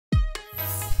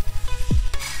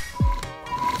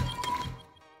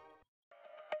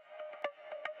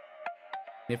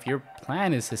If your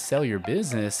plan is to sell your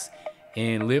business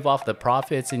and live off the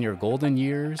profits in your golden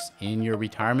years, in your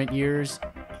retirement years,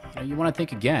 you want to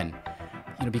think again.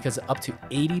 Because up to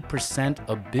 80%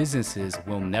 of businesses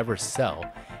will never sell.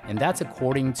 And that's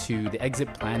according to the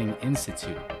Exit Planning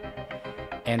Institute.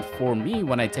 And for me,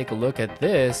 when I take a look at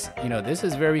this, this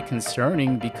is very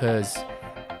concerning because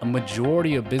a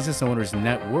majority of business owners'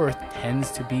 net worth tends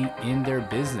to be in their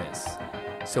business.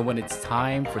 So when it's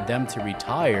time for them to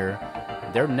retire,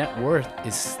 their net worth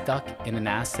is stuck in an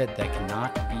asset that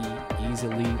cannot be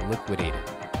easily liquidated.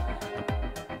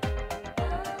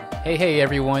 Hey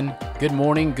everyone. Good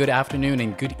morning, good afternoon,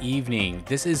 and good evening.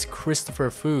 This is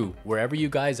Kristoffer Fu. Wherever you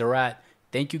guys are at,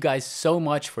 thank you guys so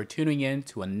much for tuning in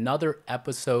to another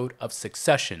episode of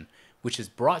Succetion, which is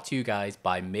brought to you guys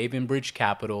by Maven Bridge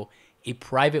Capital, a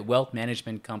private wealth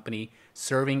management company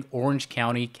serving Orange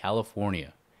County,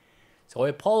 California. So I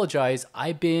apologize.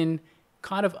 I've been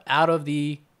kind of out of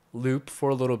the loop for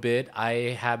a little bit.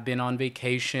 I have been on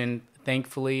vacation,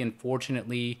 thankfully and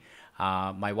fortunately.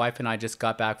 My wife and I just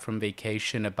got back from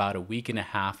vacation about a week and a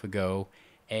half ago,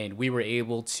 and we were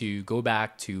able to go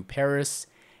back to Paris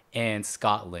and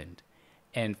Scotland.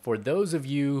 And for those of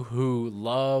you who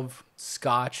love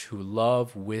Scotch, who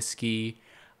love whiskey,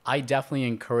 I definitely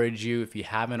encourage you, if you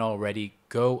haven't already,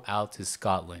 go out to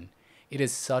Scotland. It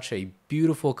is such a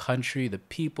beautiful country. The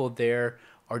people there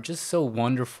are just so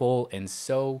wonderful and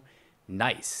so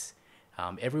nice.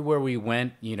 Everywhere we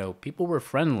went, people were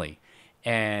friendly.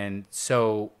 And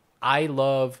so I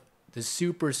love the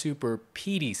super, super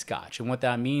peaty scotch. And what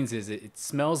that means is it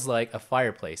smells like a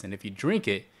fireplace. And if you drink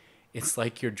it, it's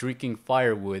like you're drinking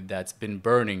firewood that's been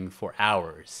burning for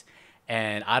hours.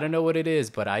 And I don't know what it is,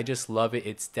 but I just love it.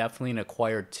 It's definitely an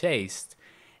acquired taste.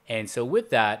 And so with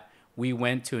that, we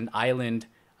went to an island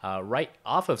right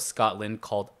off of Scotland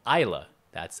called Islay.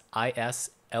 That's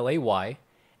Islay.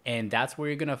 And that's where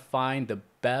you're going to find the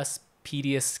best,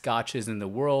 peatiest scotches in the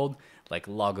world, like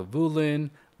Lagavulin,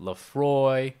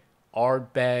 Lafroy,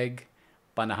 Ardbeg,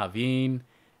 Banahawin.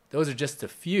 Those are just a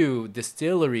few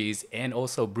distilleries and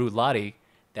also Bruichladdich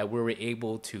that we were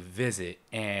able to visit.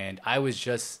 And I was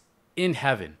just in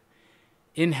heaven,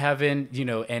 and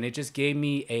it just gave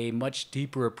me a much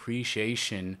deeper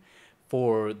appreciation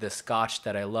for the scotch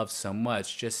that I love so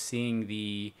much. Just seeing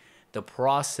the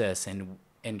process and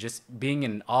just being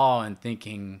in awe and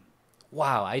thinking,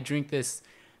 wow, I drink this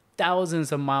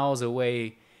thousands of miles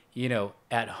away,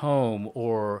 at home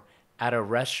or at a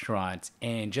restaurant.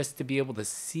 And just to be able to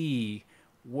see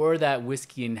where that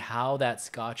whiskey and how that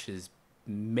scotch is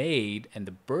made and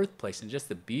the birthplace, and just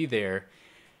to be there,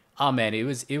 oh man, it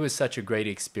was such a great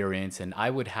experience. And I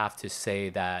would have to say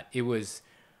that it was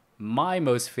my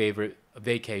most favorite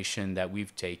vacation that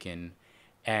we've taken.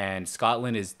 And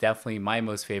Scotland is definitely my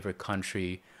most favorite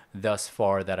country thus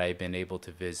far that I've been able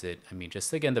to visit. I mean,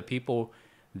 just again, the people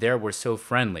there were so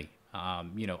friendly.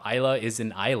 Islay is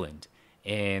an island,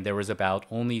 and there was about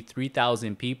only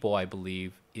 3,000 people, I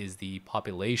believe, is the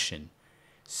population.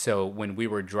 So when we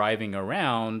were driving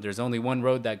around, there's only one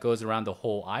road that goes around the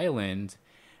whole island.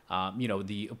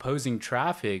 The opposing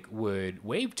traffic would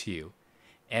wave to you.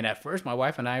 And at first, my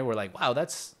wife and I were like, wow,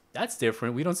 that's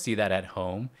different. We don't see that at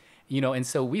home. And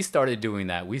so we started doing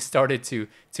that. We started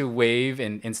to wave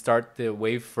and start the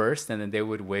wave first, and then they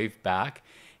would wave back.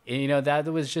 And, that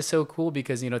was just so cool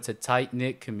because, it's a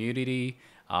tight-knit community.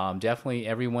 Definitely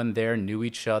everyone there knew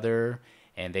each other,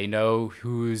 and they know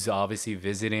who's obviously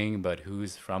visiting, but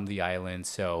who's from the island.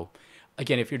 So,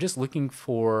 again, if you're just looking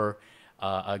for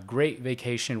a great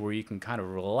vacation where you can kind of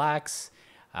relax,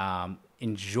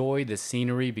 enjoy the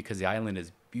scenery because the island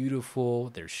is beautiful.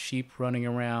 There's sheep running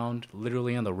around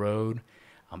literally on the road.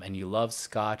 And you love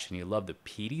scotch and you love the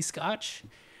peaty scotch,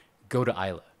 go to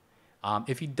Islay.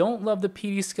 If you don't love the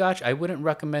peaty scotch, I wouldn't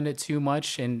recommend it too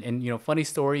much. And funny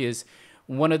story is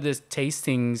one of the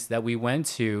tastings that we went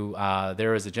to,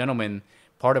 there was a gentleman,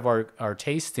 part of our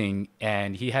tasting,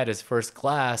 and he had his first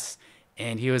glass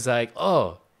and he was like,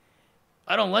 oh,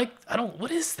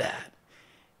 what is that?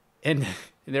 And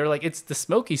they're like, it's the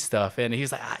smoky stuff. And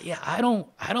he's like, yeah, I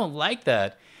don't like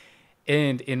that.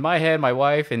 And in my head, my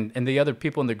wife and the other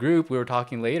people in the group, we were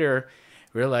talking later,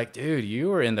 we were like, dude, you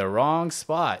were in the wrong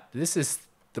spot. This is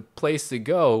the place to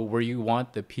go where you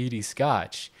want the peaty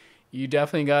scotch. You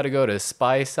definitely got to go to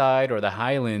Speyside or the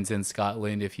Highlands in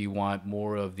Scotland if you want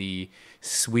more of the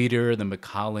sweeter, the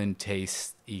Macallan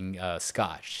tasting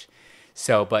scotch.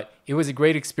 So, but it was a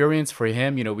great experience for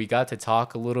him. We got to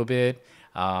talk a little bit.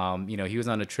 He was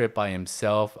on a trip by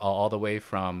himself all the way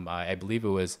from, I believe it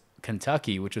was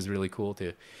Kentucky, which was really cool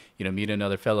to, meet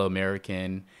another fellow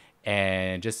American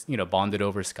and just, bonded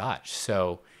over scotch.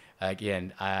 So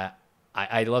Again,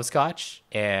 I love Scotch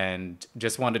and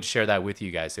just wanted to share that with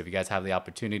you guys. So if you guys have the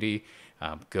opportunity,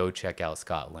 go check out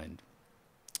Scotland.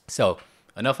 So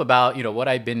enough about what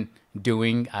I've been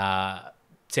doing.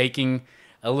 Taking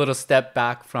a little step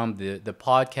back from the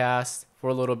podcast for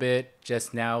a little bit,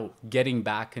 just now getting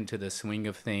back into the swing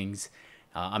of things.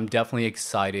 I'm definitely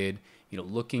excited.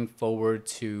 Looking forward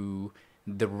to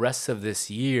the rest of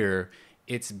this year.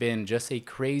 It's been just a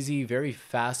crazy, very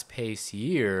fast-paced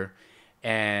year,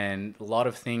 and a lot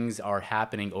of things are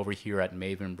happening over here at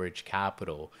Maven Bridge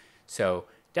Capital. So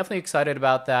definitely excited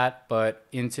about that. But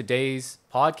in today's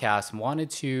podcast, wanted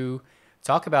to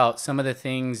talk about some of the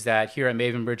things that here at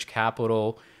Maven Bridge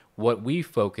Capital, what we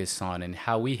focus on and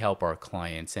how we help our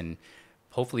clients, and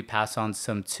hopefully pass on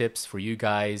some tips for you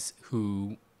guys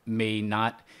who may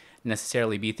not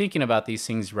necessarily be thinking about these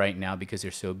things right now because they're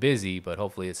so busy, but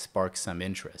hopefully it sparks some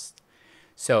interest.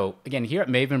 So again, here at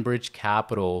Maven Bridge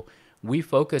Capital, we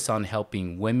focus on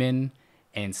helping women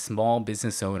and small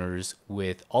business owners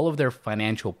with all of their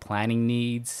financial planning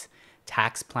needs,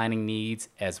 tax planning needs,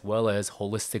 as well as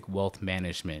holistic wealth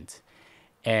management.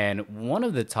 And one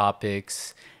of the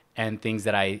topics and things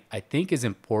that I think is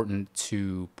important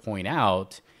to point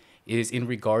out is in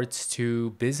regards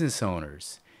to business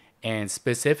owners. And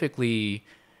specifically,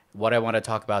 what I want to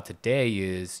talk about today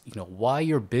is, why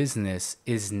your business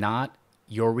is not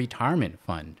your retirement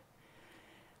fund.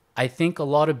 I think a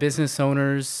lot of business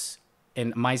owners,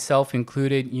 and myself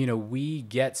included, we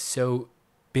get so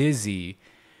busy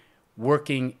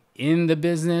working in the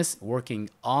business, working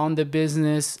on the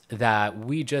business, that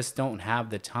we just don't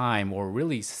have the time, or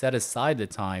really set aside the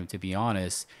time, to be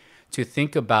honest, to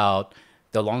think about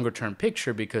the longer term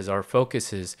picture, because our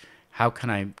focus is, how can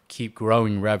I keep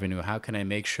growing revenue? How can I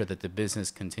make sure that the business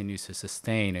continues to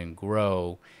sustain and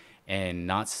grow and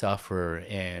not suffer,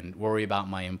 and worry about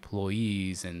my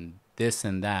employees and this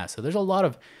and that? So there's a lot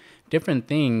of different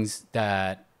things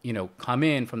that, come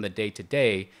in from the day to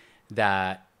day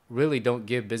that really don't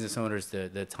give business owners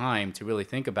the time to really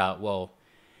think about, well,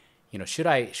 should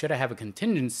I have a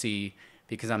contingency,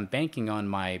 because I'm banking on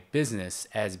my business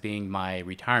as being my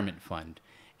retirement fund.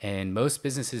 And most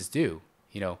businesses do.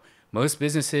 Most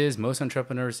businesses, most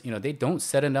entrepreneurs, they don't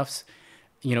set enough,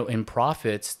 in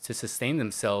profits to sustain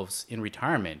themselves in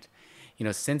retirement.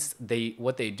 Since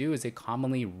what they do is they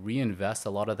commonly reinvest a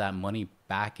lot of that money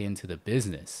back into the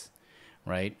business,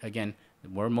 right? Again,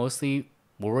 we're mostly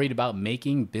worried about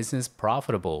making business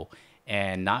profitable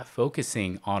and not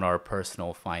focusing on our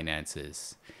personal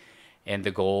finances. And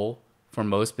the goal for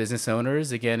most business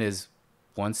owners, again, is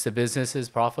once the business is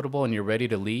profitable and you're ready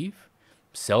to leave,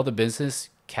 sell the business,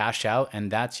 cash out,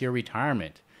 and that's your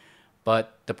retirement.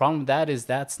 But the problem with that is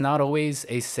that's not always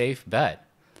a safe bet,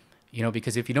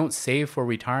 because if you don't save for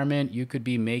retirement, you could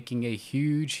be making a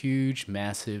huge,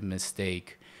 massive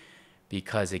mistake,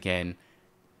 because again,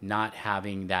 not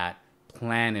having that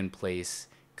plan in place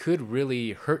could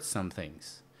really hurt some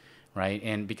things, right?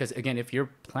 And because again, if your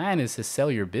plan is to sell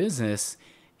your business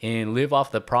and live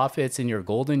off the profits in your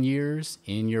golden years,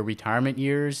 in your retirement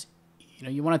years,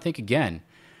 you want to think again.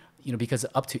 Because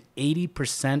up to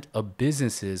 80% of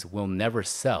businesses will never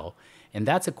sell. And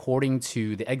that's according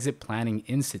to the Exit Planning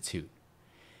Institute.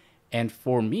 And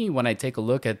for me, when I take a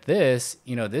look at this,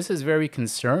 this is very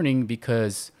concerning,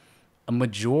 because a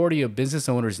majority of business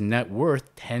owners' net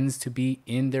worth tends to be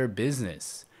in their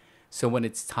business. So when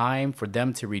it's time for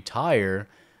them to retire,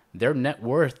 their net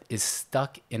worth is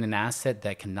stuck in an asset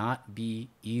that cannot be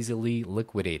easily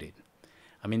liquidated.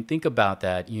 I mean, think about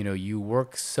that. You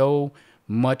work so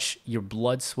much, your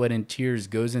blood, sweat, and tears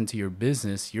goes into your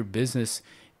business. Your business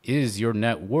is your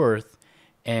net worth,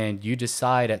 and you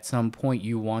decide at some point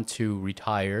you want to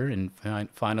retire and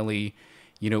finally,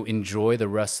 enjoy the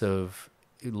rest of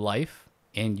life,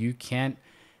 and you can't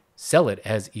sell it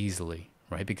as easily,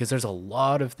 right? Because there's a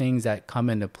lot of things that come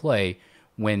into play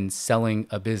when selling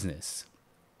a business.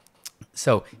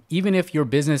 So even if your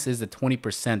business is the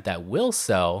 20% that will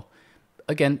sell,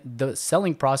 again, the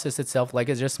selling process itself, like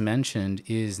I just mentioned,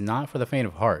 is not for the faint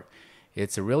of heart.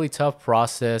 It's a really tough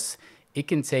process. It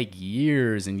can take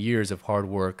years and years of hard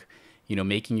work,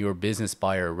 making your business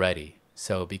buyer ready.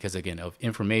 So because again, of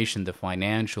information, the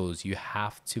financials, you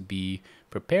have to be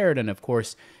prepared. And of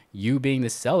course, you being the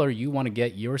seller, you want to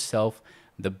get yourself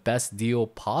the best deal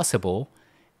possible.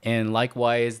 And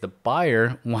likewise, the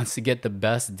buyer wants to get the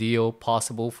best deal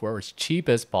possible for as cheap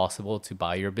as possible to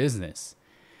buy your business.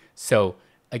 So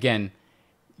again,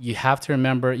 you have to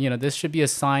remember, this should be a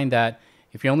sign that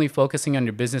if you're only focusing on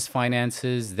your business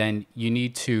finances, then you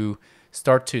need to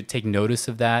start to take notice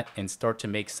of that and start to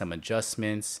make some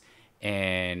adjustments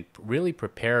and really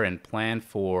prepare and plan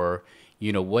for,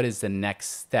 what is the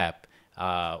next step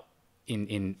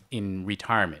in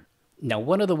retirement. Now,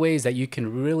 one of the ways that you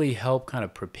can really help kind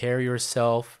of prepare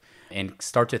yourself and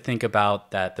start to think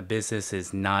about that the business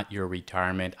is not your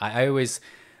retirement. I always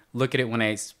look at it when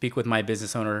I speak with my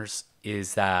business owners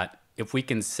is that if we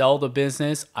can sell the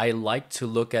business, I like to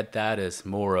look at that as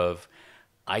more of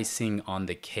icing on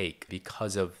the cake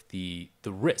because of the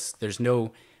risk. There's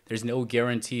no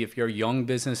guarantee. If you're a young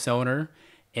business owner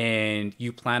and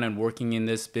you plan on working in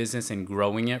this business and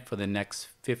growing it for the next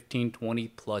 15, 20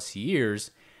 plus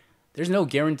years, there's no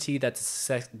guarantee that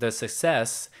the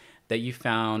success that you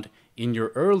found in your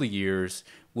early years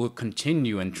will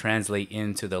continue and translate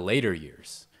into the later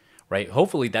years, right?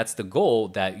 Hopefully that's the goal,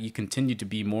 that you continue to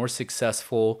be more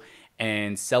successful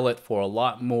and sell it for a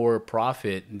lot more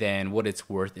profit than what it's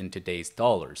worth in today's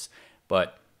dollars.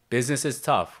 But business is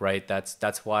tough, right?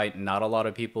 That's why not a lot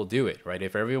of people do it, right?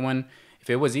 If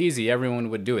it was easy, everyone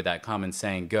would do it. That common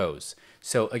saying goes.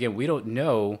 So again, we don't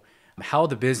know how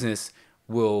the business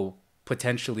will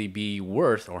potentially be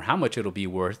worth or how much it'll be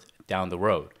worth down the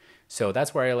road. So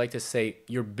that's where I like to say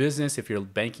your business, if you're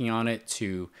banking on it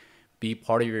to be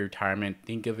part of your retirement,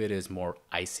 think of it as more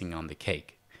icing on the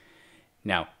cake.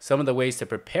 Now, some of the ways to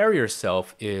prepare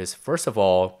yourself is, first of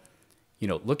all,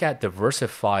 look at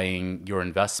diversifying your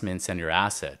investments and your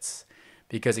assets.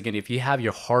 Because again, if you have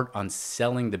your heart on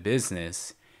selling the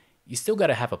business, you still got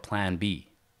to have a plan B.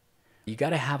 You got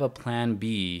to have a plan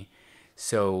B.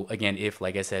 So again, if,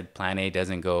 like I said, plan A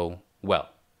doesn't go well.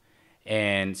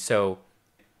 And so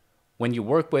when you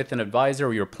work with an advisor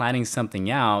or you're planning something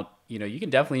out, you can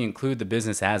definitely include the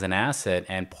business as an asset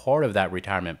and part of that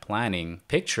retirement planning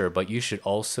picture, but you should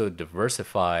also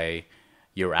diversify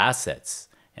your assets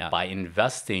by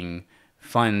investing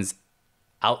funds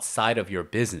outside of your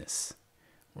business,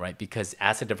 right? Because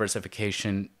asset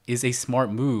diversification is a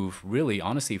smart move, really,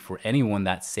 honestly, for anyone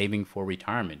that's saving for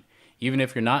retirement. Even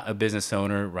if you're not a business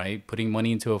owner, right? Putting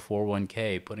money into a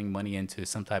 401k, putting money into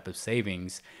some type of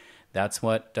savings, that's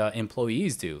what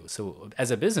employees do. So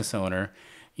as a business owner,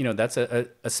 that's a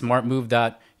smart move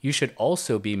that you should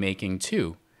also be making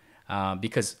too.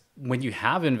 Because when you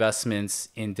have investments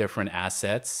in different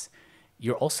assets,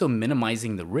 you're also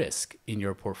minimizing the risk in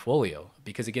your portfolio.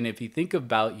 Because again, if you think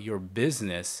about your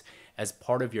business as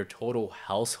part of your total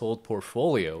household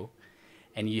portfolio,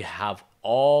 and you have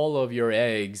all of your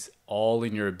eggs all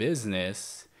in your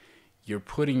business, you're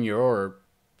putting your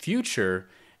future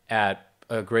at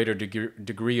a greater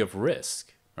degree of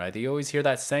risk, right? They always hear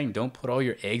that saying, don't put all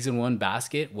your eggs in one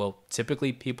basket. Well,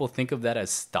 typically people think of that as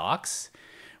stocks,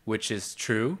 which is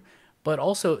true. But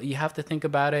also you have to think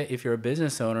about it if you're a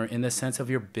business owner in the sense of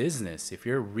your business. If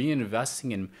you're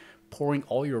reinvesting and pouring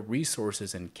all your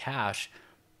resources and cash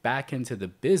back into the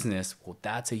business, well,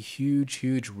 that's a huge,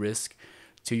 huge risk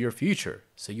to your future.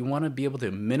 So you want to be able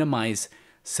to minimize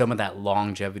some of that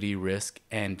longevity risk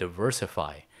and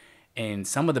diversify. And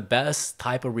some of the best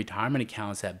type of retirement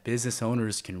accounts that business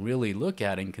owners can really look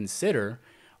at and consider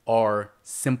are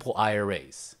simple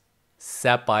IRAs,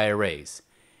 SEP IRAs,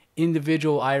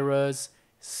 individual IRAs,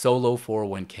 solo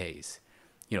 401ks.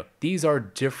 These are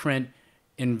different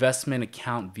investment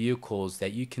account vehicles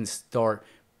that you can start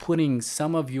putting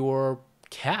some of your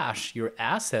cash, your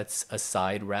assets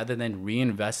aside rather than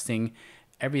reinvesting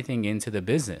everything into the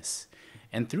business.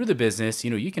 And through the business,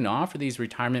 you can offer these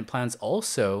retirement plans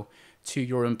also to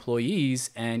your employees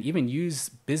and even use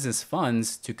business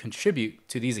funds to contribute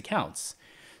to these accounts.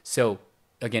 So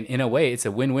again, in a way, it's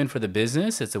a win-win for the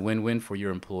business. It's a win-win for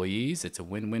your employees. It's a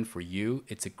win-win for you.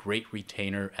 It's a great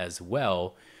retainer as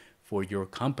well for your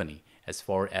company as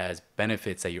far as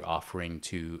benefits that you're offering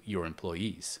to your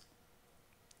employees.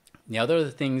 The other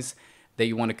things that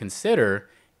you want to consider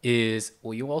is,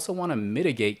 well, you also want to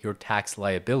mitigate your tax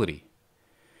liability,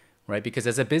 right? Because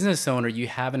as a business owner, you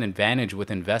have an advantage with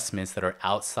investments that are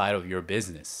outside of your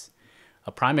business.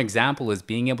 A prime example is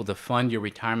being able to fund your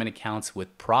retirement accounts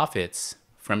with profits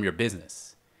from your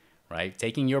business, right?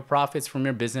 Taking your profits from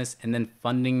your business and then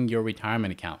funding your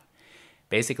retirement account.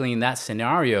 Basically, in that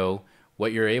scenario,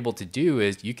 what you're able to do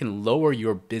is you can lower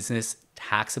your business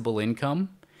taxable income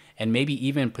and maybe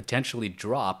even potentially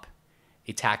drop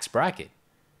a tax bracket,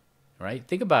 right?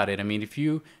 Think about it. I mean, if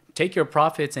you take your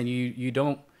profits and you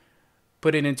don't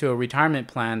put it into a retirement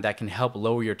plan that can help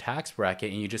lower your tax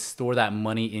bracket and you just store that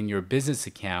money in your business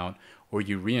account or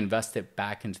you reinvest it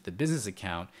back into the business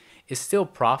account, it's still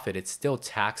profit. It's still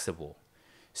taxable.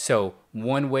 So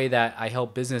one way that I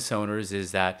help business owners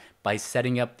is that by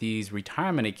setting up these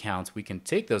retirement accounts, we can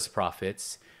take those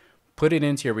profits, put it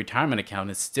into your retirement account.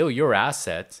 It's still your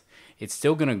asset. It's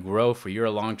still going to grow for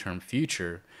your long-term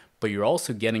future, but you're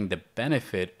also getting the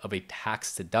benefit of a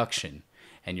tax deduction,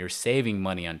 and you're saving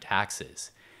money on taxes.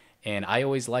 And I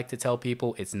always like to tell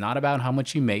people it's not about how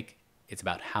much you make, it's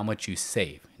about how much you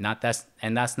save.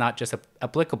 That's not just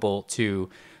applicable to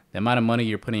the amount of money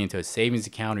you're putting into a savings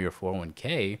account or your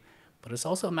 401k, but it's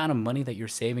also the amount of money that you're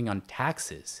saving on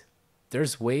taxes.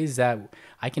 There's ways that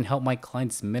I can help my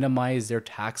clients minimize their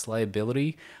tax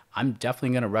liability. I'm definitely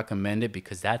going to recommend it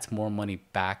because that's more money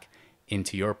back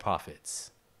into your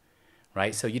profits,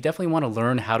 right? So you definitely want to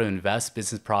learn how to invest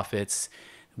business profits,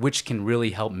 which can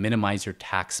really help minimize your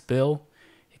tax bill.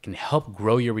 It can help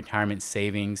grow your retirement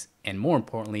savings. And more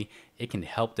importantly, it can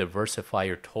help diversify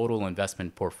your total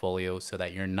investment portfolio so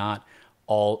that you're not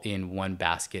all in one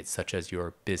basket, such as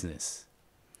your business.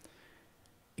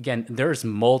 Again, there's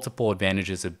multiple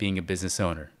advantages of being a business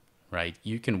owner, right?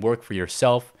 You can work for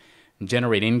yourself and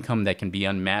generate income that can be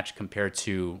unmatched compared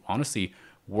to, honestly,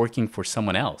 working for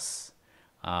someone else.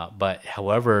 But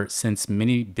however, since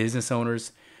many business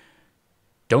owners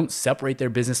don't separate their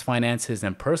business finances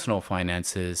and personal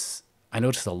finances, I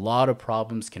notice a lot of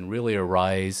problems can really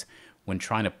arise when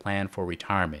trying to plan for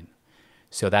retirement.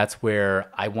 So that's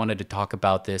where I wanted to talk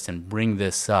about this and bring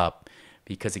this up,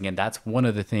 because again, that's one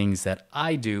of the things that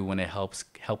I do when it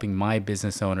helping my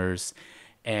business owners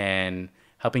and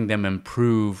helping them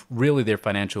improve really their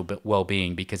financial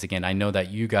well-being. Because again, I know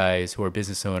that you guys who are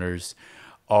business owners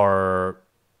are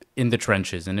in the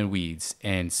trenches and in weeds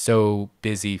and so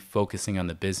busy focusing on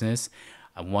the business.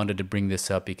 I wanted to bring this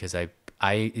up because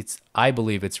I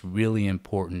believe it's really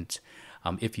important.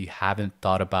 If you haven't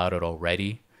thought about it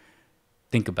already,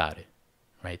 think about it,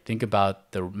 right? Think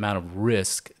about the amount of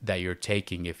risk that you're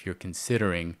taking if you're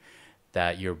considering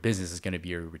that your business is going to be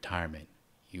your retirement.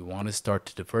 You want to start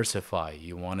to diversify.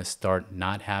 You want to start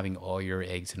not having all your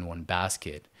eggs in one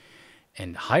basket,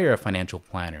 and hire a financial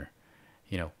planner.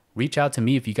 Reach out to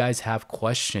me if you guys have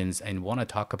questions and want to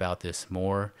talk about this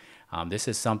more. This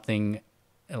is something,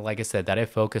 like I said, that I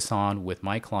focus on with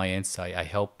my clients. I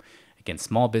help, again,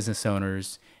 small business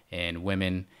owners and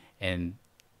women, and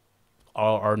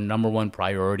our number one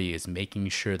priority is making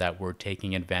sure that we're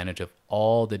taking advantage of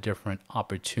all the different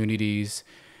opportunities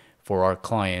for our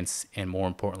clients, and more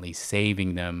importantly,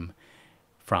 saving them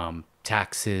from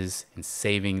taxes and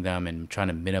saving them and trying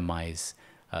to minimize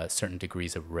certain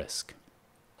degrees of risk.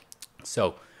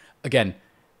 So again,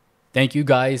 thank you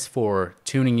guys for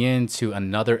tuning in to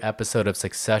another episode of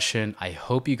Succession. I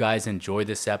hope you guys enjoyed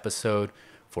this episode.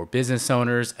 For business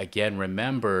owners, again,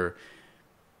 remember,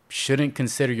 shouldn't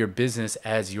consider your business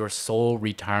as your sole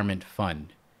retirement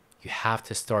fund. You have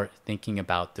to start thinking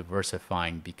about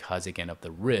diversifying because, again, of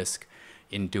the risk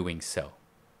in doing so.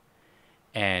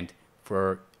 And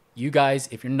for you guys,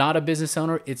 if you're not a business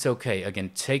owner, it's okay.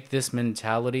 Again, take this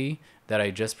mentality that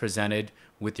I just presented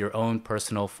with your own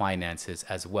personal finances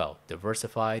as well.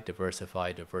 Diversify,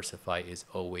 diversify, diversify is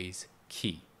always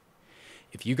key.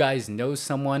 If you guys know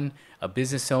someone, a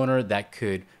business owner that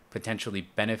could potentially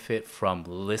benefit from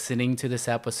listening to this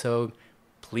episode,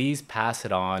 please pass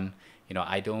it on.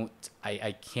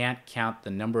 I can't count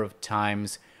the number of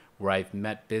times where I've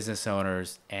met business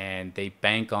owners and they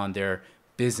bank on their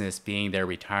business being their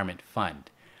retirement fund.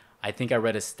 I think I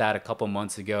read a stat a couple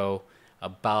months ago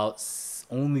about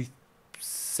only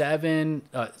 7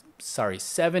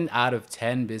 out of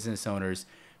 10 business owners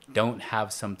don't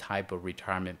have some type of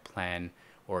retirement plan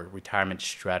or retirement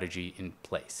strategy in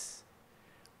place,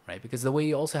 right? Because the way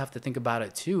you also have to think about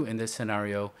it too in this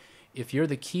scenario, if you're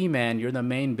the key man, you're the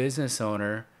main business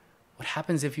owner, what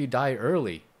happens if you die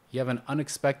early? You have an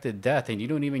unexpected death and you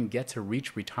don't even get to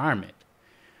reach retirement,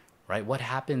 right? What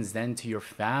happens then to your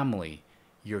family,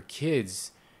 your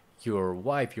kids, your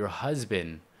wife, your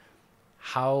husband?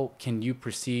 How can you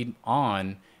proceed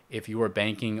on if you are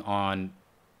banking on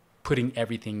putting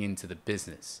everything into the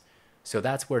business? So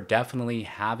that's where definitely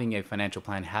having a financial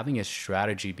plan, having a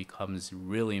strategy becomes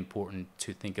really important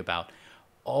to think about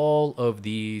all of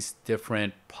these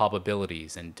different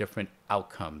probabilities and different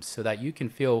outcomes so that you can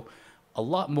feel a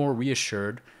lot more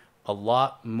reassured, a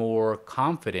lot more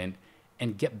confident,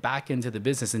 and get back into the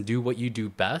business and do what you do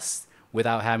best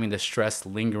without having the stress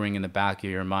lingering in the back of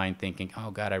your mind thinking,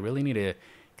 oh God, I really need to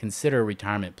consider a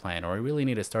retirement plan, or I really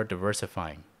need to start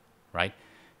diversifying, right?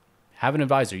 Have an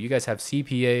advisor. You guys have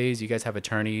CPAs, you guys have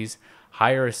attorneys.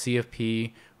 Hire a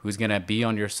CFP who's going to be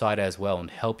on your side as well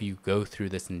and help you go through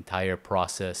this entire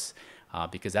process,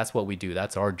 because that's what we do.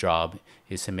 That's our job,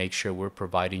 is to make sure we're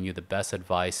providing you the best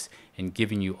advice and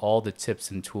giving you all the tips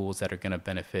and tools that are going to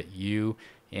benefit you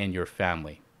and your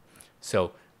family.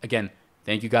 So again,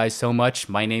 Thank you guys so much.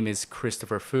 My name is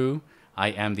Kristoffer Fu. I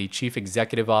am the Chief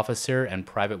Executive Officer and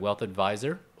Private Wealth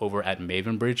Advisor over at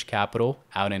Maven Bridge Capital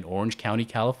out in Orange County,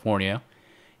 California.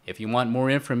 If you want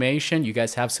more information, you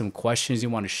guys have some questions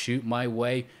you want to shoot my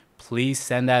way, please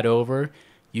send that over.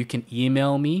 You can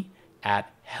email me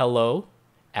at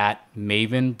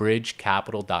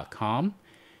hello@mavenbridgecapital.com.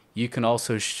 You can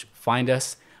also find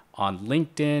us on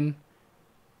LinkedIn,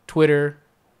 Twitter,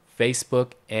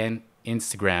 Facebook, and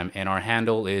Instagram, and our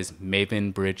handle is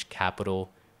Maven Bridge Capital.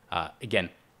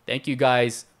 Again, thank you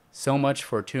guys so much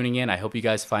for tuning in. I hope you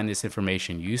guys find this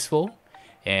information useful,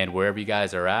 and wherever you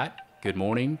guys are at, good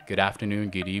morning, good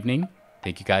afternoon, good evening.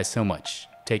 Thank you guys so much.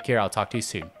 Take care. I'll talk to you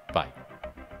soon. Bye.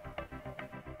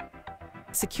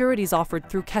 Securities offered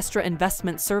through Kestra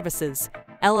Investment Services,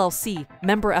 LLC,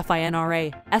 member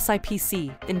FINRA,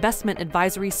 SIPC. Investment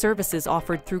advisory services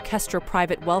offered through Kestra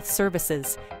Private Wealth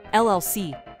Services,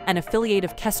 LLC. An affiliate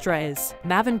of Kestra is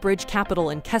Maven Bridge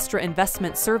Capital, and Kestra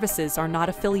Investment Services are not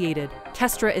affiliated.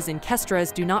 Kestra is in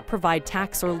Kestras do not provide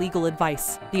tax or legal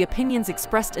advice. The opinions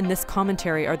expressed in this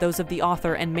commentary are those of the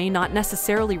author and may not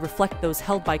necessarily reflect those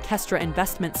held by Kestra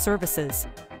Investment Services,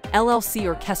 LLC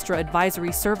or Kestra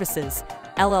Advisory Services,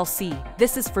 LLC.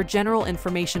 This is for general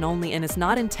information only and is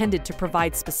not intended to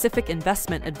provide specific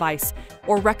investment advice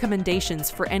or recommendations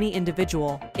for any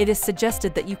individual. It is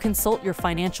suggested that you consult your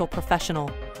financial professional,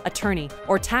 attorney,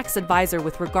 or tax advisor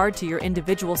with regard to your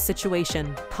individual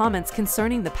situation. Comments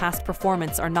concerning the past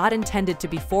performance are not intended to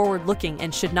be forward-looking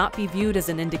and should not be viewed as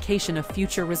an indication of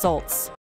future results.